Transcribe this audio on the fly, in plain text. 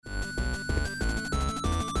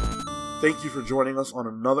Thank you for joining us on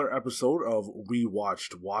another episode of We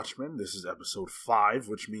Watched Watchmen. This is episode 5,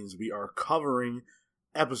 which means we are covering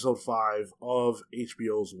episode 5 of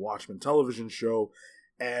HBO's Watchmen television show.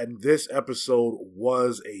 And this episode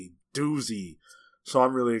was a doozy. So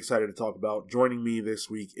I'm really excited to talk about. Joining me this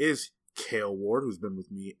week is Cale Ward, who's been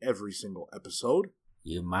with me every single episode.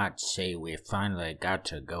 You might say we finally got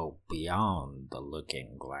to go beyond the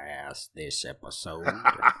looking glass this episode.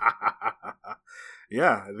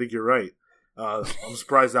 Yeah, I think you're right. I'm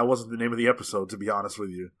surprised that wasn't the name of the episode, to be honest with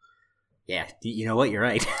you. Yeah, you know what? You're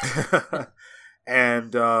right.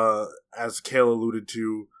 And as Cale alluded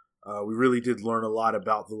to, we really did learn a lot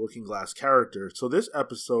about the Looking Glass character. So this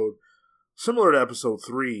episode, similar to episode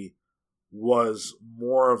 3, was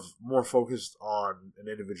more focused on an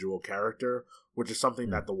individual character, which is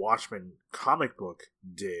something that the Watchmen comic book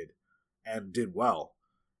did, and did well.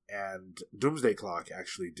 And Doomsday Clock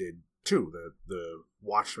actually did too. The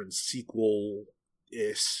Watchmen sequel-ish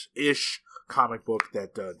comic book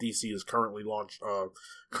that DC is currently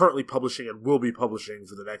publishing and will be publishing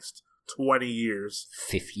for the next 20 years.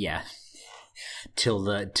 Yeah. Till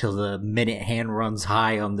the minute hand runs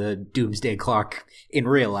high on the Doomsday Clock in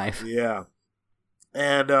real life. Yeah.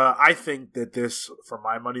 And I think that this, for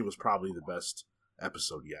my money, was probably the best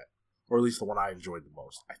episode yet. Or at least the one I enjoyed the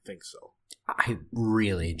most. I think so. I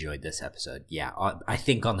really enjoyed this episode. Yeah, I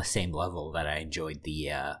think on the same level that I enjoyed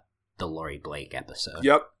the Laurie Blake episode.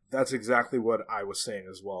 Yep, that's exactly what I was saying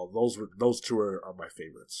as well. Those two are my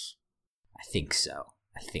favorites. I think so.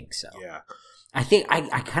 Yeah.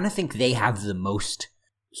 I kind of think they have the most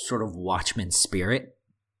sort of Watchmen spirit.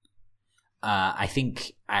 I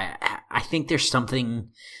think there's something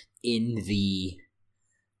in the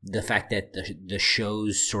fact that the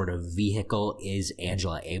show's sort of vehicle is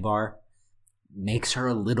Angela Abar makes her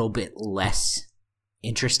a little bit less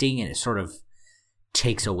interesting, and it sort of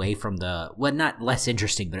takes away from not less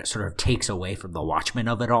interesting, but it sort of takes away from the Watchmen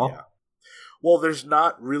of it all. Yeah. Well, there's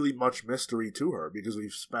not really much mystery to her because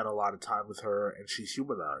we've spent a lot of time with her and she's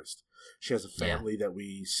humanized. She has a family that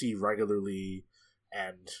we see regularly,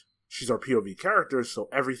 and she's our POV character, so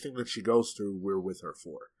everything that she goes through, we're with her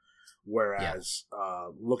for. Whereas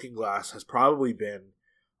Looking Glass has probably been,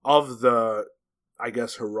 of the, I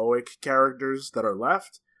guess, heroic characters that are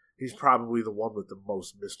left, he's probably the one with the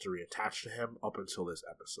most mystery attached to him up until this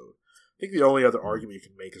episode. I think the only other argument you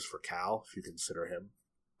can make is for Cal, if you consider him.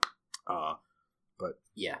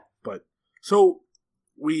 But so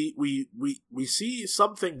we see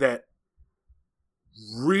something that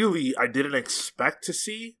really I didn't expect to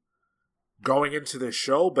see going into this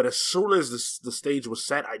show, but as soon as the stage was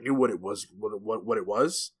set, I knew what it was. What it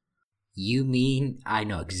was. You mean, I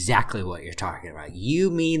know exactly what you're talking about. You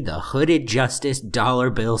mean the Hooded Justice dollar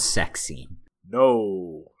bill sex scene?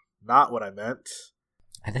 No, not what I meant.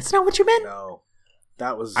 That's not what you meant? No,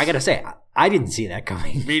 that was. I gotta say, I didn't see that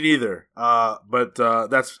coming. Me neither. But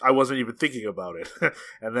I wasn't even thinking about it,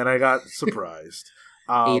 and then I got surprised.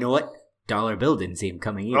 Hey, you know what? Dollar bill didn't see him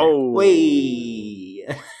coming either. Oh, wait.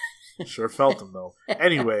 Sure felt him though.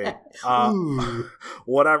 Anyway,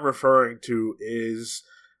 what I'm referring to is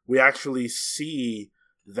we actually see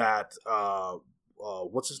that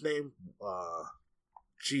what's his name?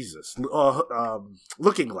 Jesus.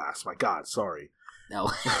 Looking Glass. My God, sorry. No.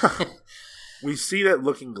 We see that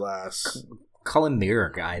Looking Glass. Call him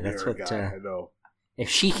Mirror Guy. That's Mirror what. Guy, I know. If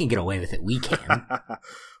she can get away with it, we can.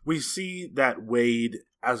 We see that Wade,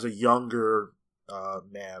 as a younger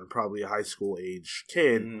man, probably a high school age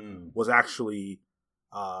kid, was actually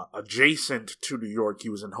adjacent to New York. He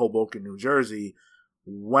was in Hoboken, New Jersey,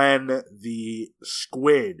 when the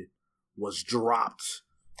squid was dropped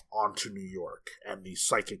onto New York and the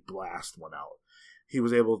psychic blast went out. He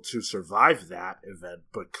was able to survive that event,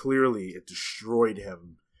 but clearly it destroyed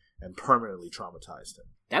him and permanently traumatized him.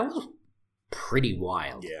 That was pretty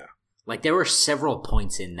wild. Yeah. Like, there were several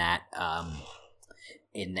points in that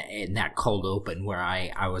in that cold open where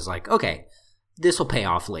I was like, okay, this will pay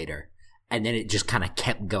off later. And then it just kind of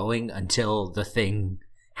kept going until the thing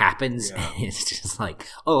happens. Yeah. And it's just like,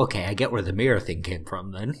 oh, okay, I get where the mirror thing came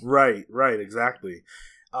from then. Right, exactly.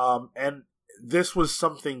 And this was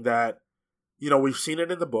something that, we've seen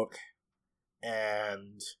it in the book,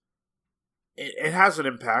 and it has an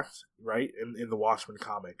impact, right, in the Watchmen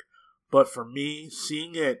comic. But for me,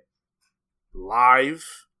 seeing it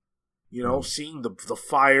live, seeing the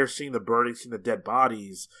fire, seeing the burning, seeing the dead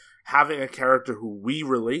bodies, having a character who we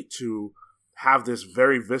relate to have this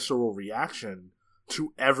very visceral reaction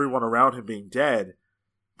to everyone around him being dead,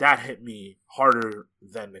 that hit me harder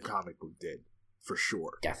than the comic book did, for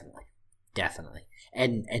sure. Definitely.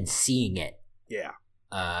 And seeing it. Yeah.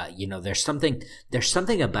 There's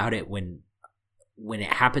something about it when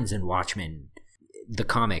it happens in Watchmen, the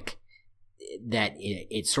comic, that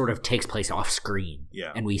it sort of takes place off screen,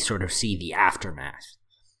 and we sort of see the aftermath.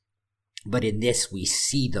 But in this, we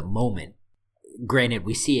see the moment. Granted,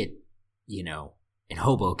 we see it, in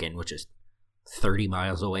Hoboken, which is 30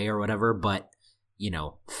 miles away or whatever, but,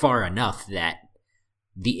 far enough that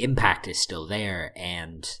the impact is still there,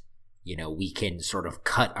 and, we can sort of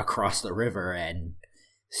cut across the river and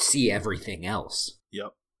see everything else.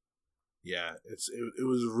 Yep. Yeah, it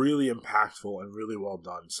was really impactful and really well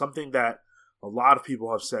done. Something that a lot of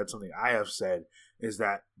people have said, something I have said, is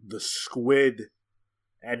that the squid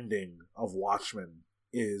ending of Watchmen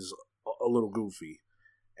is a little goofy.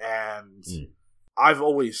 And I've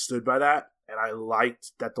always stood by that, and I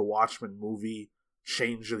liked that the Watchmen movie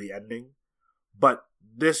changed the ending. But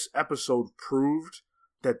this episode proved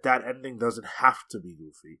that ending doesn't have to be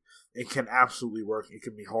goofy. It can absolutely work. It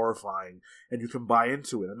can be horrifying, and you can buy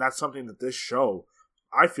into it. And that's something that this show,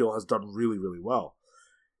 I feel, has done really, really well.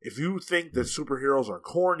 If you think that superheroes are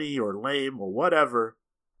corny or lame or whatever,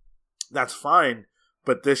 that's fine.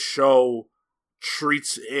 But this show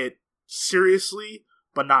treats it seriously,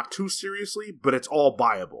 but not too seriously, but it's all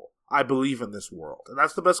buyable. I believe in this world. And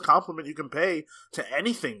that's the best compliment you can pay to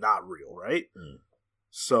anything not real, right?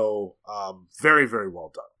 So, very, very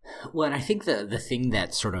well done. Well, and I think the thing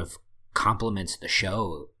that sort of complements the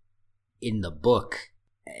show in the book,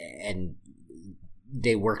 and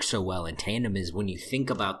they work so well in tandem, is when you think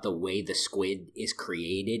about the way the squid is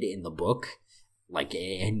created in the book,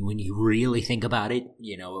 and when you really think about it,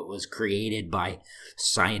 it was created by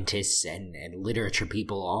scientists and literature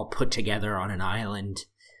people all put together on an island,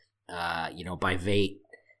 by Veidt,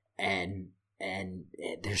 and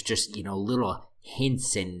there's just, little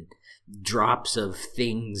hints and drops of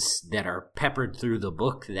things that are peppered through the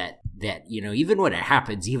book that even when it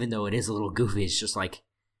happens, even though it is a little goofy, it's just like,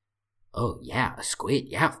 oh yeah, a squid,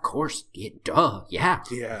 yeah, of course, yeah, duh, yeah.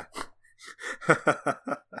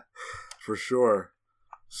 For sure.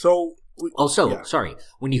 So sorry,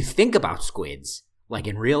 when you think about squids, like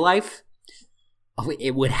in real life,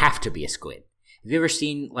 it would have to be a squid. Have you ever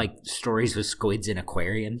seen stories with squids in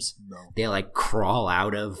aquariums? No. They crawl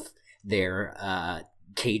out of their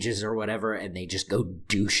cages or whatever, and they just go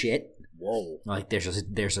do shit. Whoa!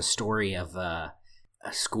 There's a story of a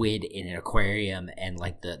squid in an aquarium, and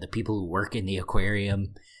the people who work in the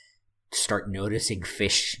aquarium start noticing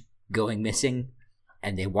fish going missing,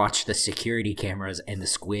 and they watch the security cameras, and the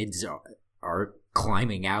squids are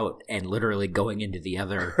climbing out and literally going into the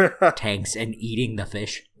other tanks and eating the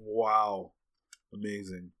fish. Wow,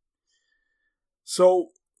 amazing. So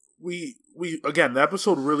we again, the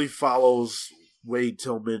episode really follows Wade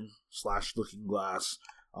Tillman / Looking Glass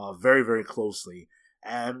very, very closely,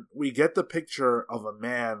 and we get the picture of a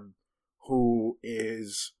man who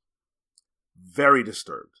is very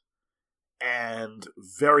disturbed and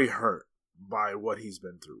very hurt by what he's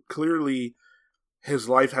been through. Clearly, his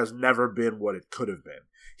life has never been what it could have been.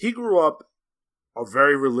 He grew up a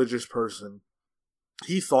very religious person.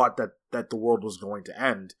 He thought that the world was going to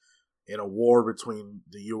end in a war between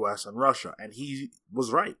the U.S. and Russia, and he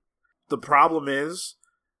was right. The problem is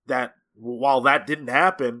that while that didn't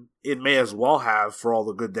happen, it may as well have, for all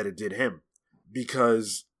the good that it did him,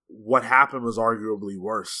 because what happened was arguably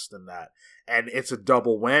worse than that. And it's a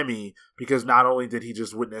double whammy, because not only did he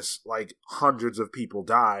just witness hundreds of people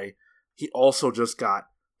die, he also just got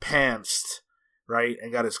pantsed, right,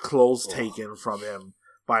 and got his clothes taken from him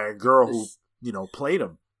by a girl who played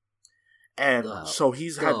him. And so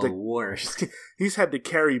he's had to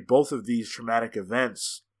carry both of these traumatic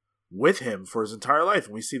events with him for his entire life.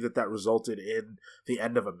 And we see that resulted in the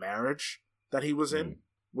end of a marriage that he was in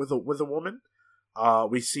with a woman.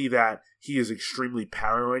 We see that he is extremely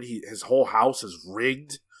paranoid. His whole house is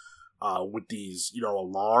rigged with these,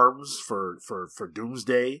 alarms for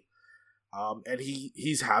doomsday. And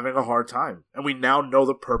he's having a hard time. And we now know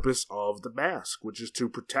the purpose of the mask, which is to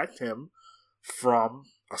protect him from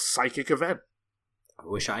a psychic event. I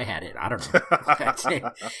wish I had it. I don't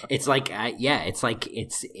know. It's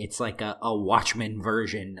like a Watchmen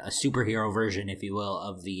version, a superhero version, if you will,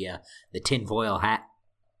 of the tinfoil hat.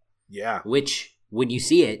 Yeah. Which, when you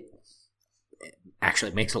see it,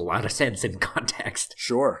 actually makes a lot of sense in context.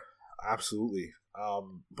 Sure. Absolutely.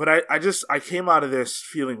 But I came out of this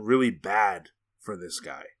feeling really bad for this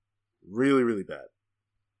guy. Really, really bad.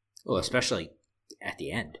 Well, especially at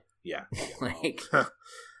the end. Yeah.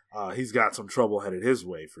 He's got some trouble headed his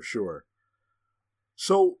way for sure.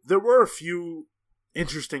 So there were a few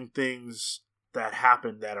interesting things that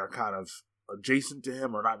happened that are kind of adjacent to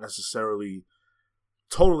him or not necessarily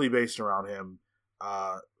totally based around him.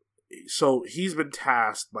 So he's been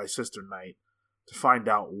tasked by Sister Night to find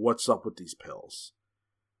out what's up with these pills.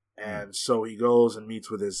 And so he goes and meets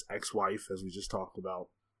with his ex-wife, as we just talked about.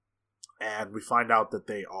 And we find out that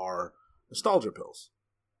they are nostalgia pills.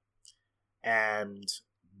 And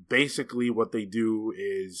basically what they do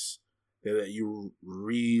is that you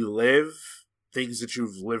relive things that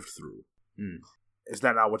you've lived through. Is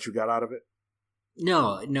that not what you got out of it?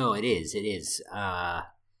 No, it is. It is. I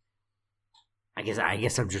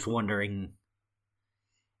guess I'm just wondering.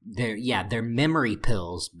 They're memory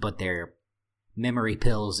pills, but they're memory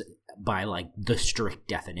pills by like the strict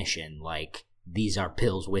definition. Like these are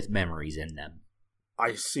pills with memories in them.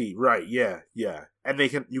 I see. Right. Yeah. And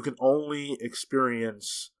you can only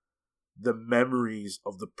experience the memories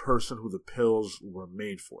of the person who the pills were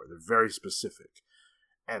made for. They're very specific.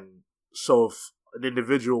 And so if an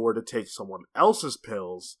individual were to take someone else's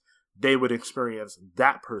pills, they would experience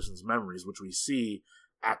that person's memories, which we see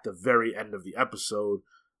at the very end of the episode.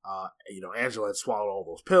 Angela had swallowed all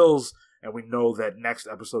those pills, and we know that next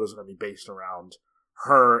episode is going to be based around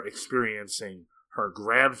her experiencing her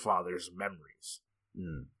grandfather's memories,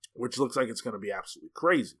 which looks like it's going to be absolutely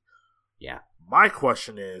crazy. Yeah. My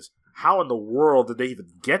question is, how in the world did they even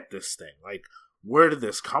get this thing? Like, where did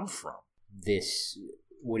this come from?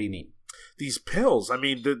 What do you mean? These pills. I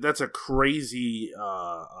mean, that's a crazy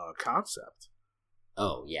concept.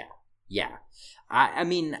 Oh, yeah. Yeah. I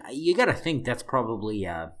mean, you got to think that's probably...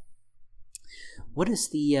 what is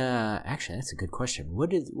the... actually, that's a good question.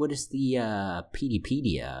 What is the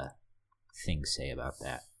Peteypedia thing say about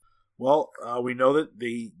that? Well, we know that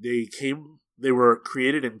they were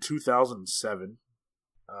created in 2007.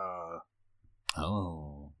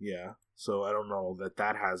 Yeah. So I don't know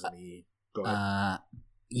that has any... Go ahead.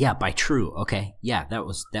 Yeah, by True. Okay. Yeah,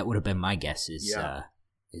 that would have been my guess is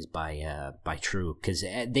by True, because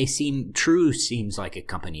True seems like a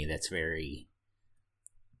company that's very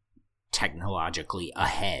technologically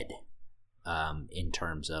ahead in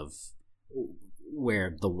terms of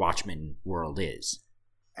where the Watchmen world is.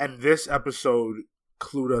 And this episode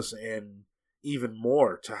clued us in even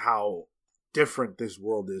more to how different this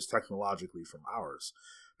world is technologically from ours,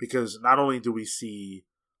 because not only do we see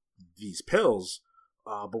these pills,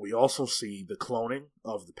 but we also see the cloning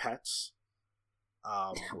of the pets.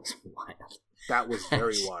 That was wild. That was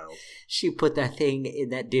very wild. She put that thing in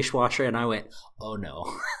that dishwasher, and I went, "Oh no!"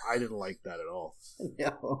 I didn't like that at all.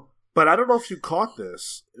 No. But I don't know if you caught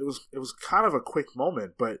this. It was kind of a quick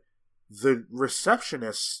moment, but the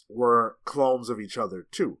receptionists were clones of each other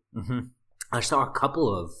too. Mm-hmm. I saw a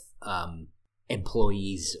couple of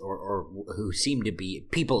employees or who seemed to be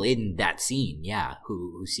people in that scene,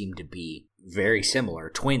 who seemed to be very similar,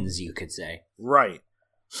 twins, you could say. Right.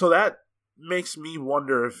 So that makes me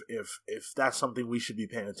wonder if that's something we should be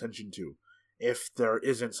paying attention to, if there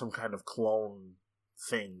isn't some kind of clone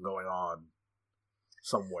thing going on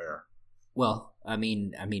somewhere. Well, I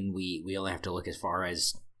mean, we only have to look as far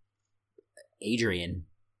as Adrian,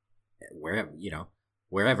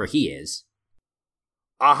 wherever he is.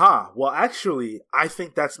 Aha. Well, actually, I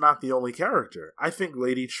think that's not the only character. I think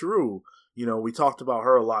Lady True, we talked about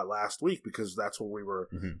her a lot last week because that's when we were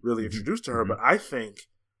really introduced to her. But I think,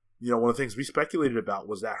 one of the things we speculated about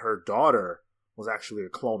was that her daughter was actually a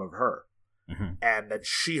clone of her. And that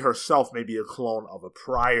she herself may be a clone of a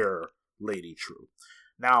prior Lady True.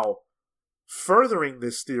 Now, furthering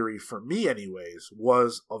this theory, for me anyways,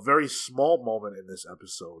 was a very small moment in this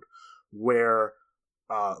episode where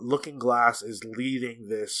Looking Glass is leading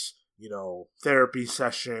this, therapy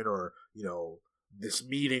session or, this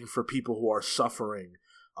meeting for people who are suffering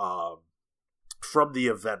from the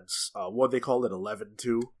events. What they call it,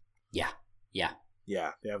 11/2? Yeah.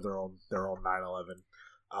 Yeah, they have their own 9/11.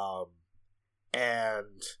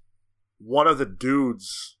 And one of the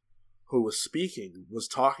dudes who was speaking was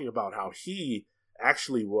talking about how he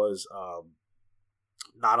actually was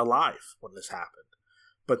not alive when this happened,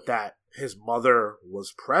 but that his mother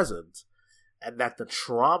was present and that the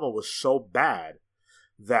trauma was so bad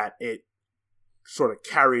that it sort of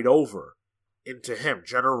carried over into him,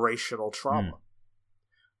 generational trauma.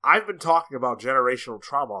 I've been talking about generational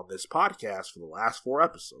trauma on this podcast for the last 4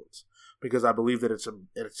 episodes because I believe that it's an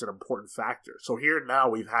important factor. So here now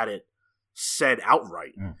we've had it said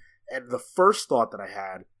outright. And the first thought that I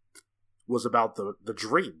had was about the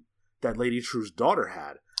dream that Lady True's daughter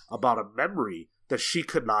had about a memory that she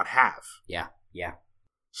could not have. Yeah.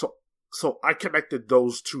 So I connected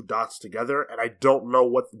those 2 dots together, and I don't know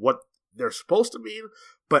what they're supposed to mean,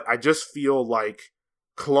 but I just feel like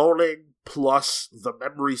cloning plus the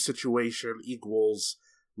memory situation equals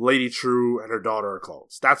Lady True and her daughter are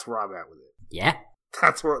clones. That's where I'm at with it. Yeah.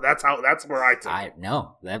 That's where I took it.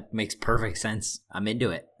 No, that makes perfect sense. I'm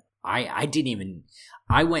into it.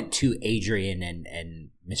 I went to Adrian and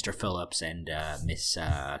Mr. Phillips and Miss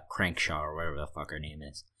Crankshaw or whatever the fuck her name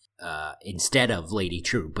is, instead of Lady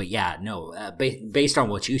True. But yeah, no, based on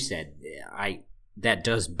what you said, that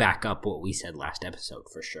does back up what we said last episode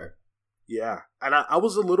for sure. Yeah, and I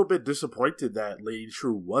was a little bit disappointed that Lady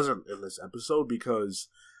True wasn't in this episode because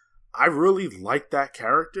I really like that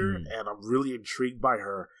character and I'm really intrigued by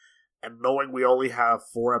her. And knowing we only have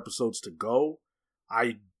 4 episodes to go,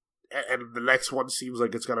 and the next one seems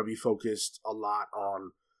like it's going to be focused a lot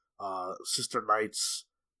on Sister Knight's,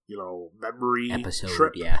 memory episode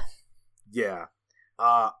trip. Yeah.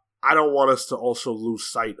 I don't want us to also lose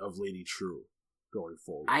sight of Lady True going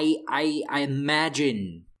forward. I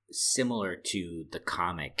imagine similar to the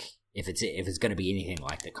comic, if it's going to be anything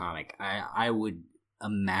like the comic, I would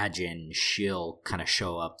imagine she'll kind of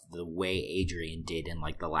show up the way Adrian did in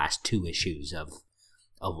like the last 2 issues of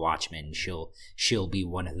Watchmen. She'll be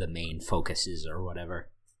one of the main focuses or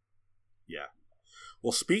whatever. Yeah.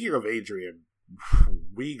 Well, speaking of Adrian,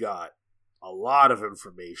 we got a lot of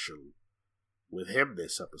information with him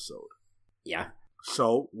this episode. Yeah.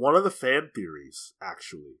 So, one of the fan theories,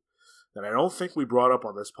 actually, that I don't think we brought up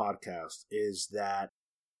on this podcast is that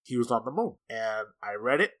he was on the moon. And I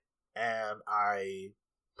read it, and I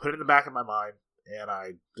put it in the back of my mind, and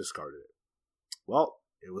I discarded it. Well,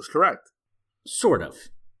 it was correct. Sort of.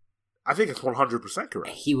 I think it's 100%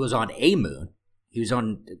 correct. He was on a moon. He was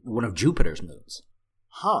on one of Jupiter's moons.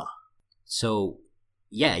 Huh. So,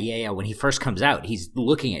 yeah. When he first comes out, he's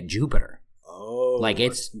looking at Jupiter. Oh. Like,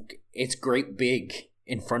 it's great big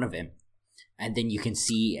in front of him. And then you can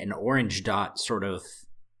see an orange dot sort of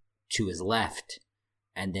to his left.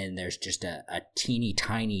 And then there's just a teeny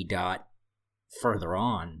tiny dot further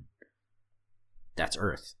on. That's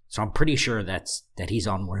Earth. So I'm pretty sure that he's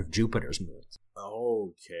on one of Jupiter's moons.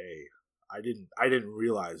 Okay. I didn't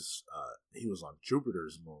realize he was on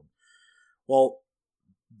Jupiter's moon. Well,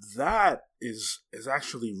 that is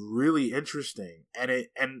actually really interesting, and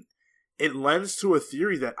it lends to a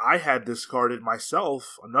theory that I had discarded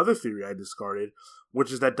myself, another theory I discarded, which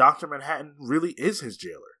is that Dr. Manhattan really is his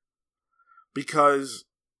jailer. Because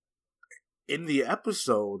in the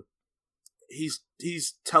episode,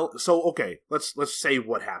 okay, let's say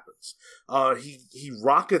what happens. He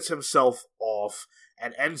rockets himself off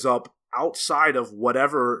and ends up outside of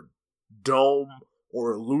whatever dome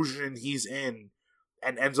or illusion he's in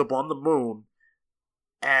and ends up on the moon,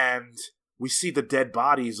 and we see the dead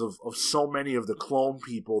bodies of so many of the clone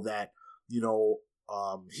people that,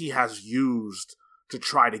 he has used to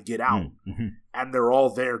try to get out. Mm-hmm. And they're all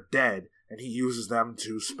there dead, and he uses them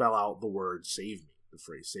to spell out the word save me, the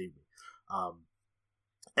phrase save me.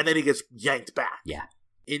 And then he gets yanked back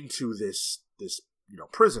into this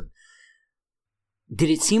prison. Did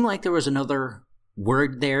it seem like there was another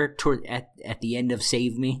word there at the end of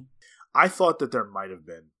save me? I thought that there might have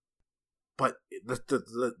been. But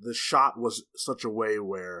the shot was such a way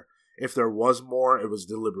where if there was more, it was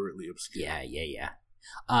deliberately obscure. Yeah.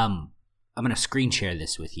 I'm gonna screen share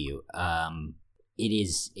this with you.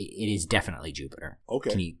 It is definitely Jupiter.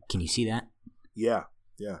 Okay. Can you see that? Yeah.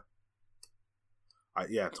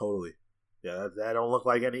 Yeah, totally. Yeah, that don't look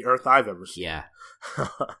like any Earth I've ever seen. Yeah.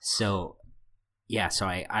 So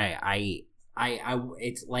I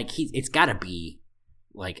it's like it's gotta be,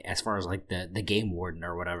 like, as far as like the game warden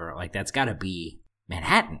or whatever, like that's gotta be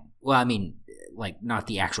Manhattan. Well, I mean, like, not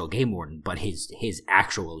the actual game warden, but his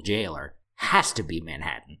actual jailer has to be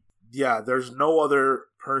Manhattan. Yeah, there's no other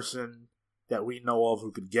person that we know of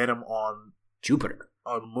who could get him on Jupiter,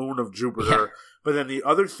 on moon of Jupiter. Yeah. But then the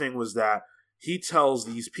other thing was that he tells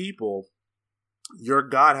these people, your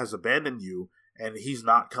God has abandoned you, and he's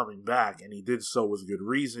not coming back, and he did so with good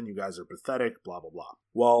reason. You guys are pathetic, blah, blah, blah.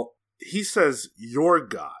 Well, he says, your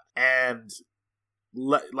God, and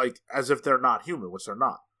like as if they're not human, which they're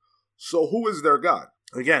not. So who is their God?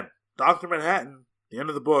 Again, Dr. Manhattan, the end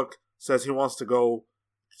of the book, says he wants to go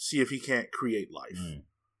see if he can't create life.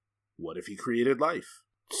 What if he created life?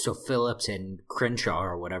 So Phillips and Crenshaw,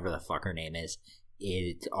 or whatever the fuck her name is,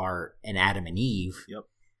 are an Adam and Eve. Yep.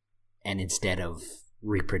 And instead of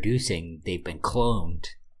reproducing, they've been cloned.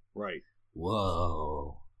 Right.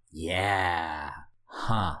 Whoa. Yeah.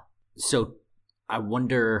 Huh. So I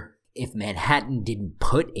wonder if Manhattan didn't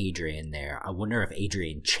put Adrian there. I wonder if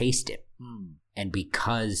Adrian chased him. And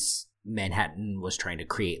because Manhattan was trying to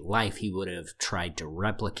create life, he would have tried to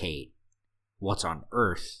replicate what's on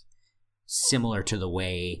Earth, similar to the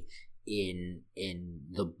way in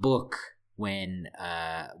the book when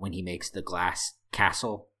he makes the glass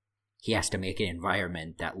castle, he has to make an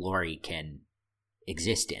environment that Laurie can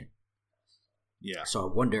exist in. Yeah. So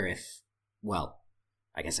I wonder if, well,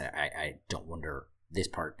 I guess I don't wonder this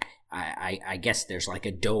part. I guess there's like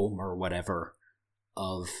a dome or whatever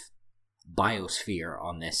of biosphere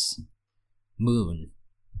on this moon,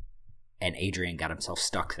 and Adrian got himself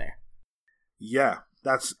stuck there. Yeah,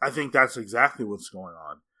 I think that's exactly what's going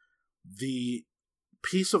on. The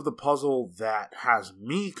piece of the puzzle that has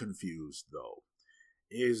me confused, though,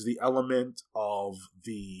 is the element of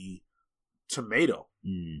the tomato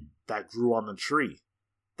that grew on the tree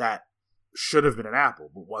that should have been an apple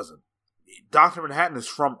but wasn't. Dr. Manhattan is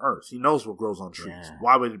from Earth. He knows what grows on trees. Yeah.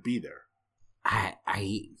 Why would it be there?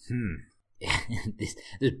 This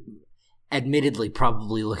admittedly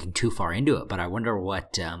probably looking too far into it, but I wonder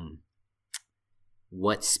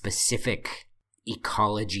what specific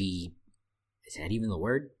ecology, is that even the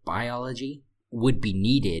word? Biology? Would be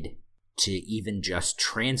needed to even just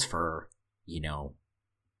transfer,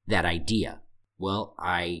 that idea. Well,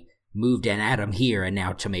 I moved an atom here and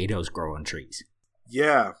now tomatoes grow on trees.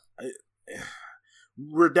 Yeah.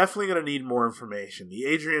 We're definitely going to need more information. The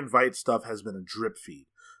Adrian Veidt stuff has been a drip feed.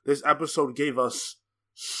 This episode gave us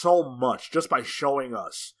so much just by showing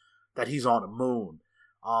us that he's on a moon.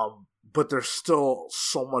 But there's still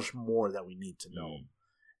so much more that we need to know.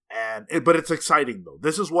 But it's exciting, though.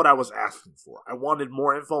 This is what I was asking for. I wanted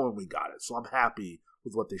more info, and we got it. So I'm happy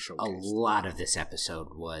with what they showcased. A lot of this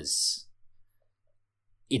episode was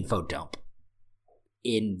info dump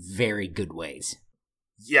in very good ways.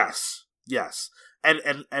 Yes.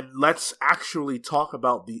 And let's actually talk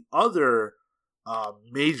about the other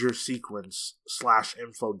major sequence /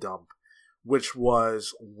 info dump, which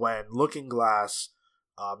was when Looking Glass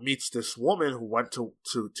meets this woman who went to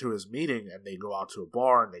his meeting, and they go out to a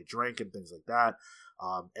bar and they drink and things like that.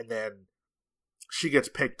 And then she gets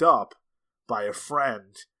picked up by a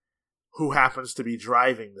friend who happens to be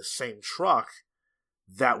driving the same truck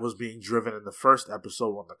that was being driven in the first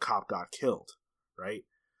episode when the cop got killed, right?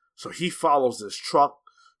 So he follows this truck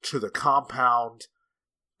to the compound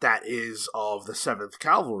that is of the 7th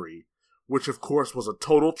Cavalry, which of course was a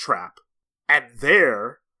total trap. And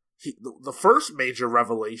there, the first major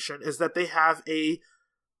revelation is that they have a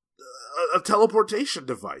teleportation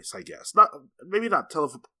device, I guess.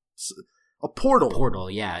 A portal.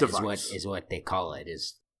 Portal, yeah, device. is what they call it.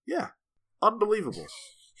 Yeah, unbelievable.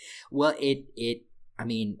 Well, I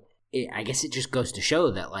guess it just goes to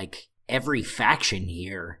show that, like, every faction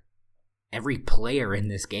here, every player in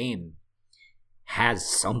this game has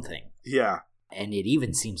something. Yeah. And it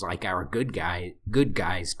even seems like our good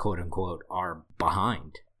guys, quote unquote, are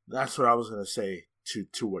behind. That's what I was going to say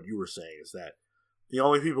to what you were saying, is that the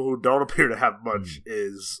only people who don't appear to have much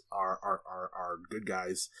is our good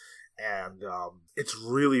guys. And it's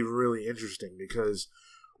really, really interesting, because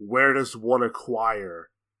where does one acquire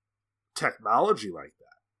technology like that?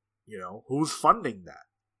 Who's funding that?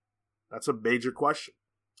 That's a major question.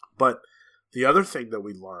 But the other thing that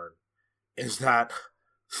we learn is that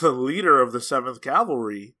the leader of the 7th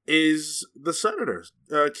Cavalry is the Senator,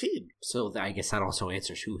 Keene. So I guess that also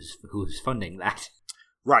answers who's funding that.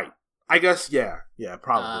 Right. I guess, yeah,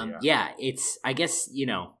 probably, yeah. It's, I guess,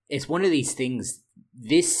 it's one of these things.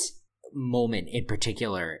 This moment in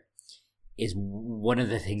particular is one of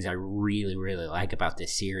the things I really, really like about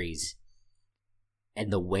this series,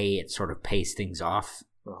 and the way it sort of pays things off.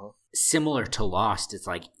 Uh-huh. Similar to Lost, it's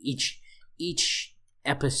like each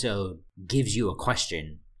episode gives you a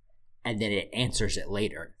question, and then it answers it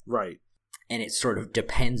later. Right. And it sort of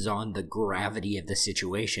depends on the gravity of the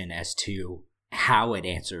situation as to how it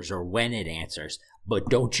answers or when it answers. But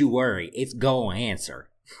don't you worry, it's going to answer.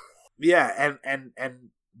 Yeah, and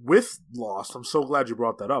with Lost, I'm so glad you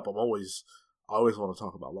brought that up. I always want to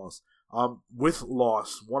talk about Lost. With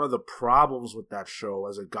Lost, one of the problems with that show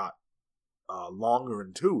as it got longer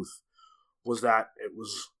in tooth was that it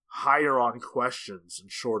was higher on questions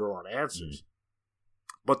and shorter on answers.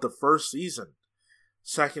 But the first season,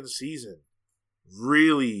 second season,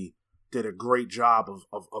 really did a great job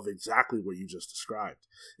of exactly what you just described,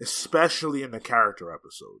 especially in the character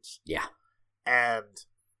episodes. Yeah. And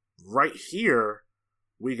right here,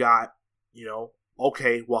 we got,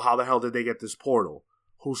 okay, well, how the hell did they get this portal?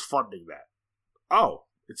 Who's funding that? Oh,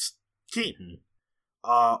 it's Keene.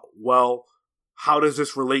 Well, how does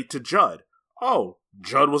this relate to Judd? Oh,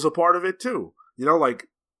 Judd was a part of it too.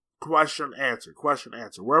 Question, answer.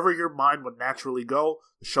 Wherever your mind would naturally go,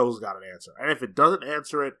 the show's got an answer. And if it doesn't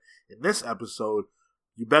answer it in this episode,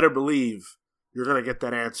 you better believe you're going to get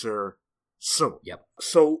that answer soon. Yep.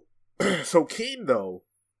 So Keene, though,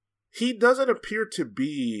 he doesn't appear to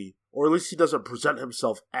be, or at least he doesn't present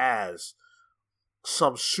himself as,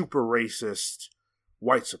 some super racist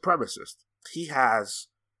white supremacist. he has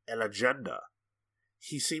an agenda.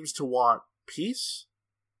 He seems to want peace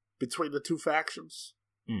between the two factions.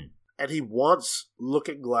 And he wants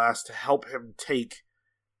Looking-Glass to help him take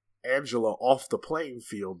Angela off the playing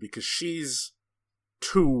field because she's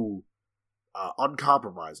too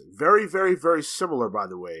uncompromising. Very, very, very similar, by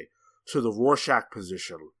the way, to the Rorschach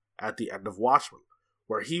position at the end of Watchmen,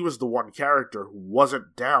 where he was the one character who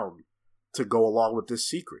wasn't down to go along with this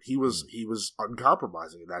secret. He was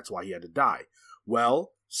uncompromising, and that's why he had to die.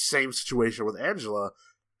 Well, same situation with Angela.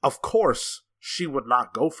 Of course, she would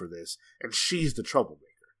not go for this, and she's the troublemaker.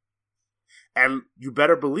 And you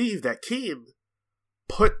better believe that Keene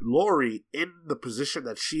put Laurie in the position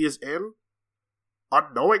that she is in,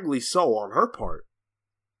 unknowingly so on her part,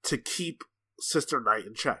 to keep Sister Night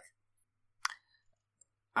in check.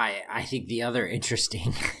 I think the other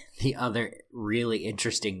really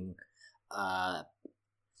interesting, I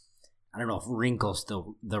don't know if wrinkle's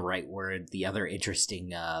the right word. The other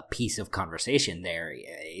interesting piece of conversation there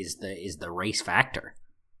is the race factor.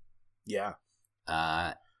 Yeah.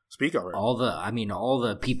 Speak of it. All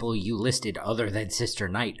the people you listed other than Sister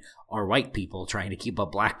Night are white people trying to keep a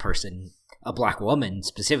black woman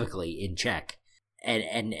specifically in check.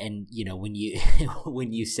 And you know, when you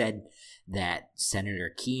when you said that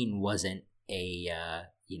Senator Keene wasn't an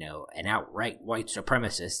outright white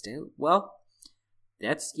supremacist, well,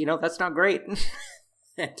 that's not great.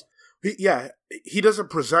 He doesn't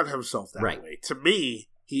present himself that right. way. To me,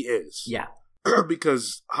 he is. Yeah.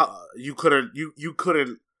 Because you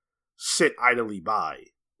couldn't sit idly by,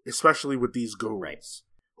 especially with these goons, right.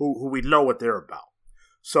 who we know what they're about.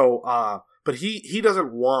 So, but he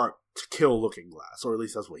doesn't want to kill Looking-Glass, or at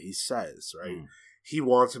least that's what he says, right? He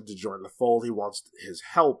wants him to join the fold. He wants his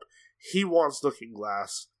help. He wants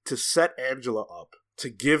Looking-Glass to set Angela up to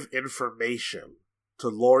give information to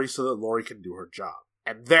Laurie so that Laurie can do her job.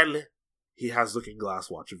 And then he has Looking-Glass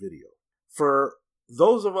watch a video. For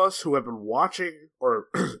those of us who have been watching, or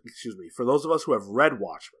for those of us who have read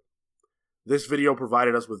Watchmen, this video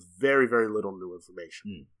provided us with very, very little new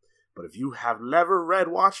information. But if you have never read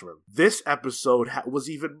Watchmen, this episode was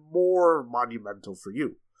even more monumental for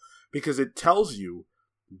you, because it tells you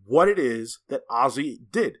what it is that Ozzy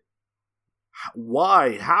did.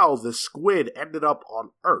 How the squid ended up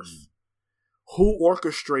on Earth. Who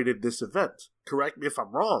orchestrated this event? Correct me if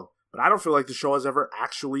I'm wrong, but I don't feel like the show has ever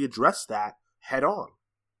actually addressed that head on.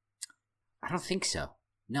 I don't think so.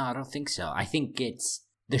 No, I don't think so. I think it's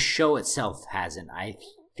the show itself hasn't. I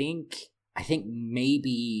think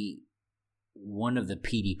maybe one of the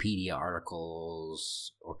PDpedia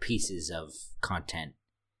articles or pieces of content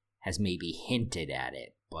has maybe hinted at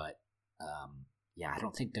it, but I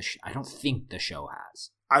don't think the show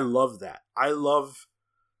has. I love that. I love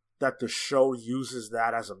that the show uses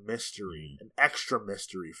that as a mystery, an extra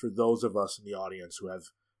mystery for those of us in the audience who have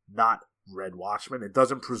not read Watchmen. It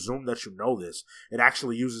doesn't presume that you know this. It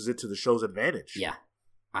actually uses it to the show's advantage. Yeah.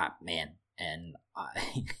 Man. And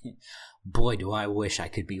boy, do I wish I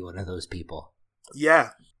could be one of those people.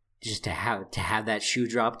 Yeah. Just to have that shoe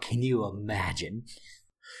drop. Can you imagine?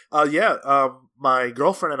 My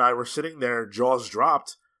girlfriend and I were sitting there, jaws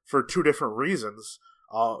dropped, for two different reasons.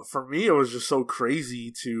 For me, it was just so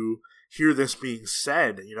crazy to hear this being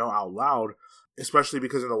said, out loud, especially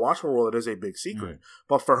because in the Watchmen world, it is a big secret.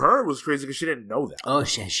 But for her, it was crazy because she didn't know that. Oh,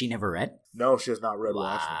 she never read? No, she has not read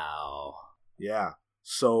Watchmen. Wow. Yeah.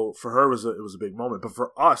 So for her, it was a big moment. But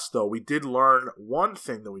for us, though, we did learn one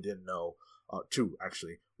thing that we didn't know. Two,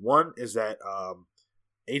 actually. One is that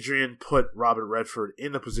Adrian put Robert Redford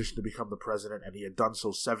in the position to become the president, and he had done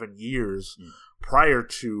so 7 years prior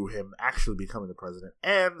to him actually becoming the president.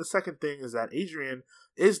 And the second thing is that Adrian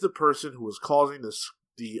is the person who was causing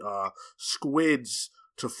the squids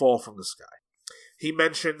to fall from the sky. He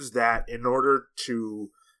mentions that in order to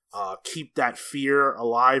keep that fear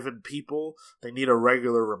alive in people, they need a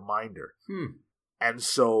regular reminder. And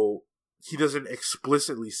so he doesn't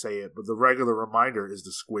explicitly say it, but the regular reminder is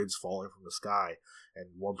the squids falling from the sky, and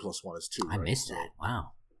 1 + 1 is 2. I missed that.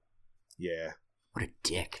 Wow. Yeah. What a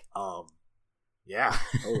dick. Yeah,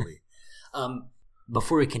 totally.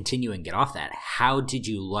 Before we continue and get off that, how did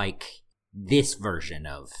you like this version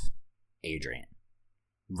of Adrian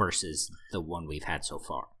versus the one we've had so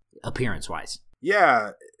far, appearance-wise?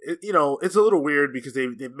 Yeah, it's a little weird because they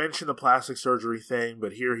mentioned the plastic surgery thing,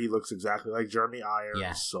 but here he looks exactly like Jeremy Irons.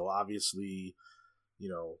 Yeah. So obviously,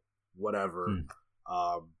 whatever.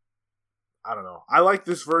 I don't know. I like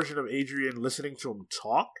this version of Adrian listening to him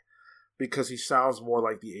talk because he sounds more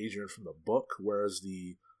like the Adrian from the book, whereas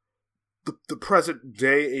the present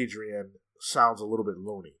day Adrian sounds a little bit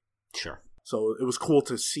loony. Sure. So it was cool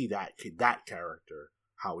to see that character,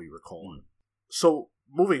 how we recall him. So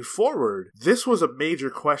moving forward, this was a major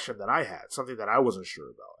question that I had, something that I wasn't sure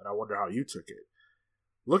about, and I wonder how you took it.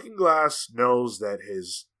 Looking Glass knows that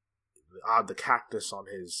the cactus on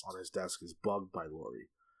his desk is bugged by Lori,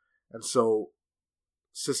 and so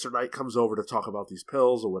Sister Night comes over to talk about these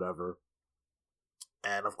pills or whatever.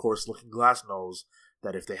 And of course, Looking Glass knows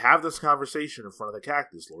that if they have this conversation in front of the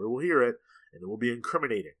cactus, Lori will hear it, and it will be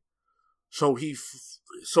incriminating. So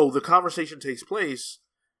the conversation takes place.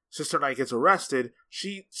 Sister Night gets arrested.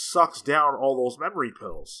 She sucks down all those memory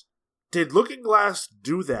pills. Did Looking Glass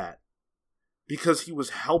do that because he was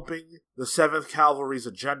helping the 7th Cavalry's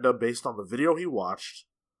agenda based on the video he watched?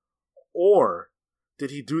 Or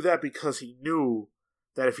did he do that because he knew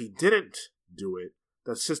that if he didn't do it,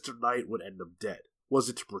 that Sister Night would end up dead? Was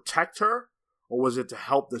it to protect her, or was it to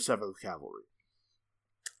help the 7th Cavalry?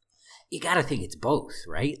 You gotta think it's both,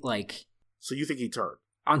 right? Like, so you think he turned?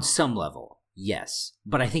 On some level, yes.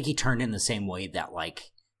 But I think he turned in the same way that,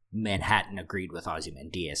 like, Manhattan agreed with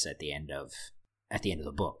Ozymandias at the end of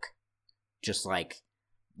the book. Just like,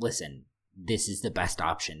 listen, this is the best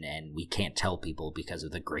option, and we can't tell people because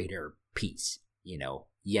of the greater peace. You know,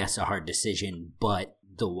 yes, a hard decision, but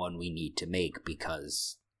the one we need to make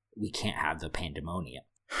because we can't have the pandemonium.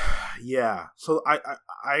 Yeah, so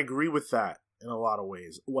I agree with that in a lot of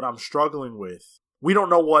ways. What I'm struggling with, we don't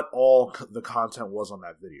know what all the content was on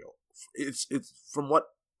that video. It's from what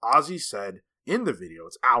Ozzy said in the video,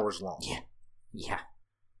 it's hours long. Yeah.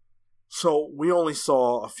 So we only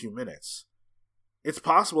saw a few minutes. It's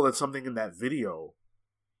possible that something in that video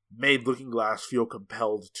made Looking Glass feel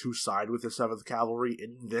compelled to side with the 7th Cavalry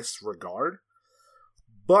in this regard.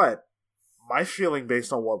 But my feeling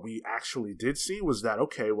based on what we actually did see was that,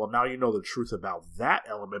 okay, well, now you know the truth about that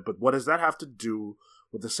element, but what does that have to do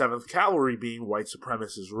with the 7th Cavalry being white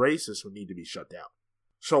supremacist racists who need to be shut down?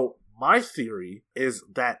 So my theory is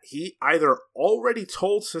that he either already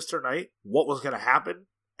told Sister Night what was going to happen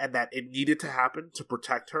and that it needed to happen to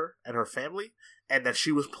protect her and her family, and that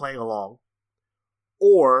she was playing along,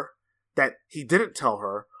 or that he didn't tell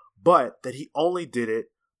her, but that he only did it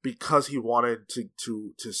because he wanted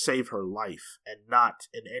to save her life and not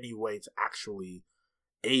in any way to actually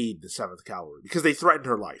aid the 7th Cavalry, because they threatened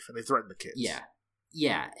her life and they threatened the kids.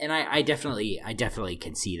 Yeah, and I definitely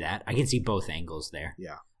can see that. I can see both angles there.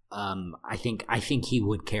 Yeah. I think he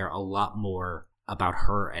would care a lot more about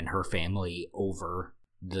her and her family over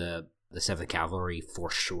the 7th Cavalry for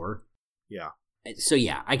sure. Yeah. So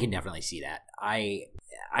yeah, I can definitely see that.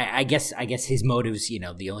 I guess his motives, you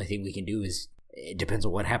know, the only thing we can do is it depends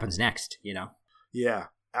on what happens next, you know? Yeah,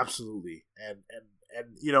 absolutely. And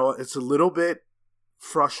you know, it's a little bit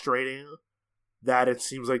frustrating that it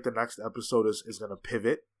seems like the next episode is going to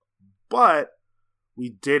pivot, but we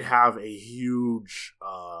did have a huge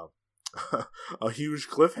a huge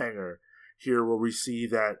cliffhanger here where we see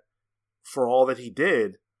that for all that he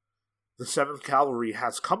did, the 7th Cavalry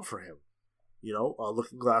has come for him. You know,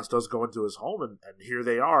 Looking Glass does go into his home, and here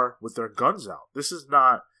they are with their guns out. This is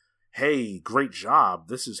not, hey, great job.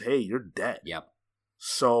 This is, hey, you're dead. Yep.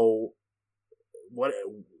 So, what?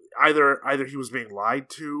 Either he was being lied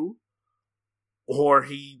to, or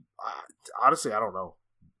he. Honestly, I don't know.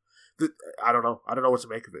 I don't know. I don't know what to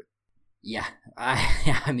make of it. Yeah,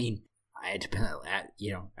 I mean, it depends.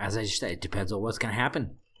 You know, as I just said, it depends on what's going to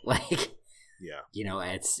happen. Like, yeah, you know,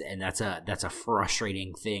 that's a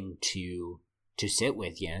frustrating thing to sit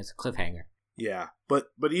with. You know, it's a cliffhanger. Yeah, but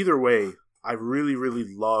either way, I really, really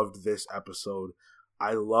loved this episode.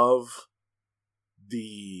 I love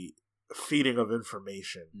the feeding of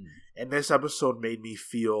information. And this episode made me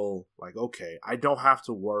feel like, okay, I don't have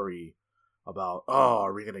to worry about,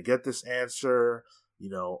 are we going to get this answer? You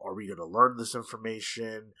know, are we going to learn this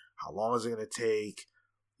information? How long is it going to take?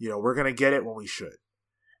 You know, we're going to get it when we should.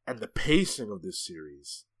 And the pacing of this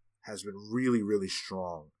series has been really, really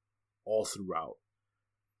strong all throughout.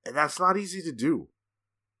 And that's not easy to do.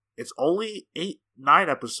 It's only 9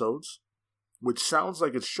 episodes, which sounds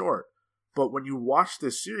like it's short. But when you watch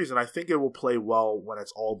this series, and I think it will play well when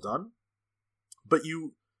it's all done, but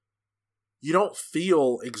you don't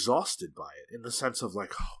feel exhausted by it in the sense of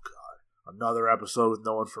like, oh God, another episode with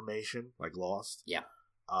no information, like Lost. Yeah.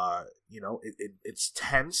 You know, it's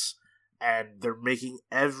tense, and they're making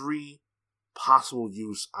every possible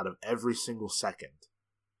use out of every single second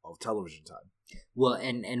of television time. Well,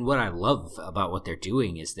 and what I love about what they're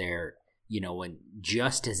doing is they're, you know, when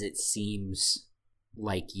just as it seems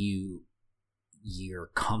like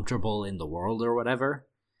you're comfortable in the world or whatever,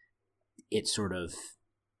 it sort of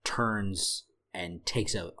turns and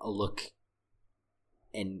takes a look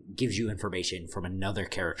and gives you information from another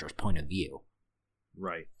character's point of view.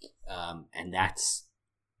 Right. And that's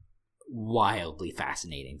wildly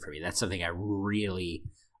fascinating for me. That's something I really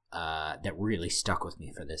that really stuck with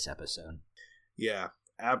me for this episode. Yeah,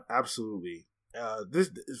 absolutely. This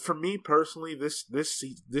for me personally, this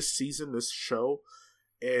season, this show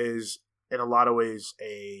is in a lot of ways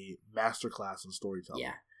a masterclass in storytelling.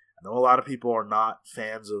 Yeah. I know a lot of people are not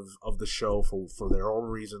fans of the show for their own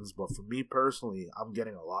reasons, but for me personally, I'm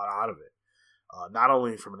getting a lot out of it. Not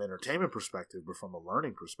only from an entertainment perspective, but from a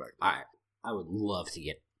learning perspective. I would love to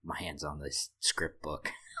get my hands on this script book.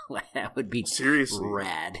 That would be seriously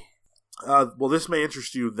rad. Well, this may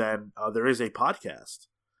interest you then. There is a podcast.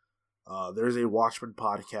 There is a Watchmen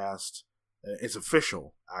podcast. It's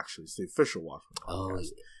official, actually. It's the official Watchmen podcast.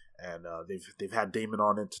 And they've had Damon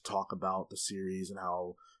on it to talk about the series and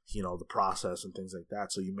how, the process and things like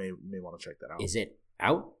that. So you may want to check that out. Is it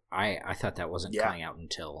out? I thought that wasn't coming out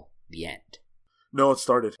until the end. No, it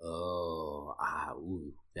started. Oh,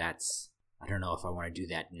 that's... I don't know if I want to do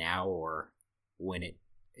that now or when it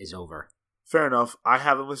is over. Fair enough. I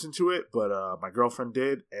haven't listened to it, but my girlfriend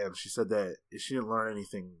did, and she said that she didn't learn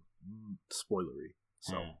anything spoilery.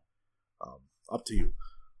 So, up to you.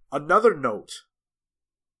 Another note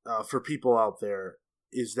for people out there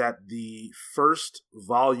is that the first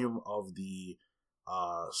volume of the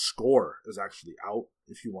score is actually out.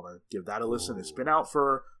 If you want to give that a listen, It's been out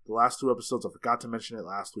for the last 2 episodes. I forgot to mention it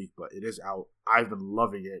last week, but it is out. I've been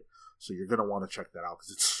loving it, so you're gonna want to check that out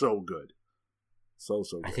because it's so good, so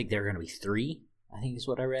good. I think there are gonna be 3. I think is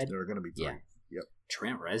what I read. There are gonna be 3. Yeah. Yep.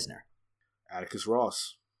 Trent Reznor, Atticus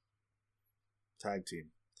Ross, tag team.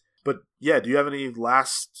 But yeah, do you have any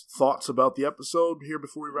last thoughts about the episode here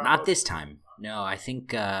before we wrap up? Not this time. No, I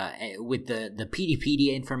think with the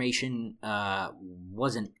PDPD information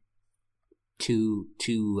wasn't too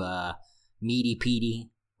meaty.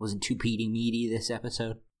 Wasn't too meaty this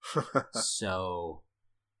episode. So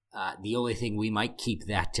the only thing we might keep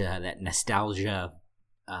that nostalgia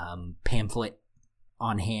pamphlet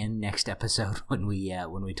on hand next episode when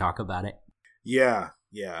we talk about it. Yeah.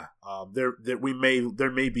 There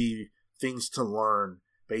may be things to learn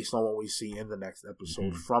based on what we see in the next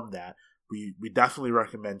episode from that. We definitely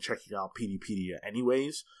recommend checking out PDpedia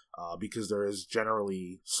anyways, because there is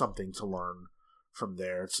generally something to learn from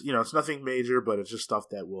there. It's it's nothing major, but it's just stuff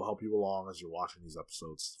that will help you along as you're watching these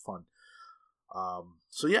episodes. It's fun.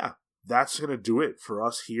 So yeah, that's gonna do it for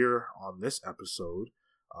us here on this episode.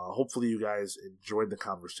 Hopefully you guys enjoyed the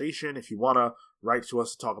conversation. If you want to write to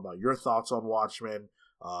us to talk about your thoughts on Watchmen,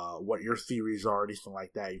 what your theories are, anything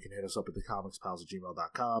like that, you can hit us up at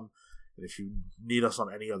thecomicspals@gmail.com. And if you need us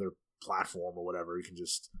on any other platform or whatever, you can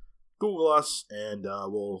just Google us and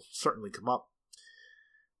we'll certainly come up.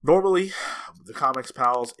 Normally, The Comics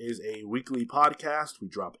Pals is a weekly podcast. We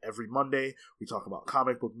drop every Monday. We talk about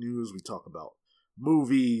comic book news. We talk about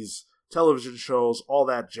movies, television shows, all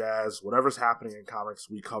that jazz. Whatever's happening in comics,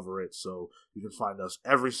 we cover it. So you can find us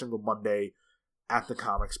every single Monday at The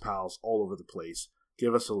Comics Pals all over the place.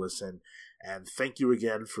 Give us a listen. And thank you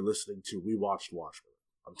again for listening to We Watched Watchmen.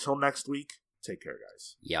 Until next week, take care,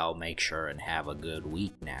 guys. Y'all make sure and have a good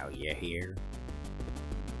week now, you hear?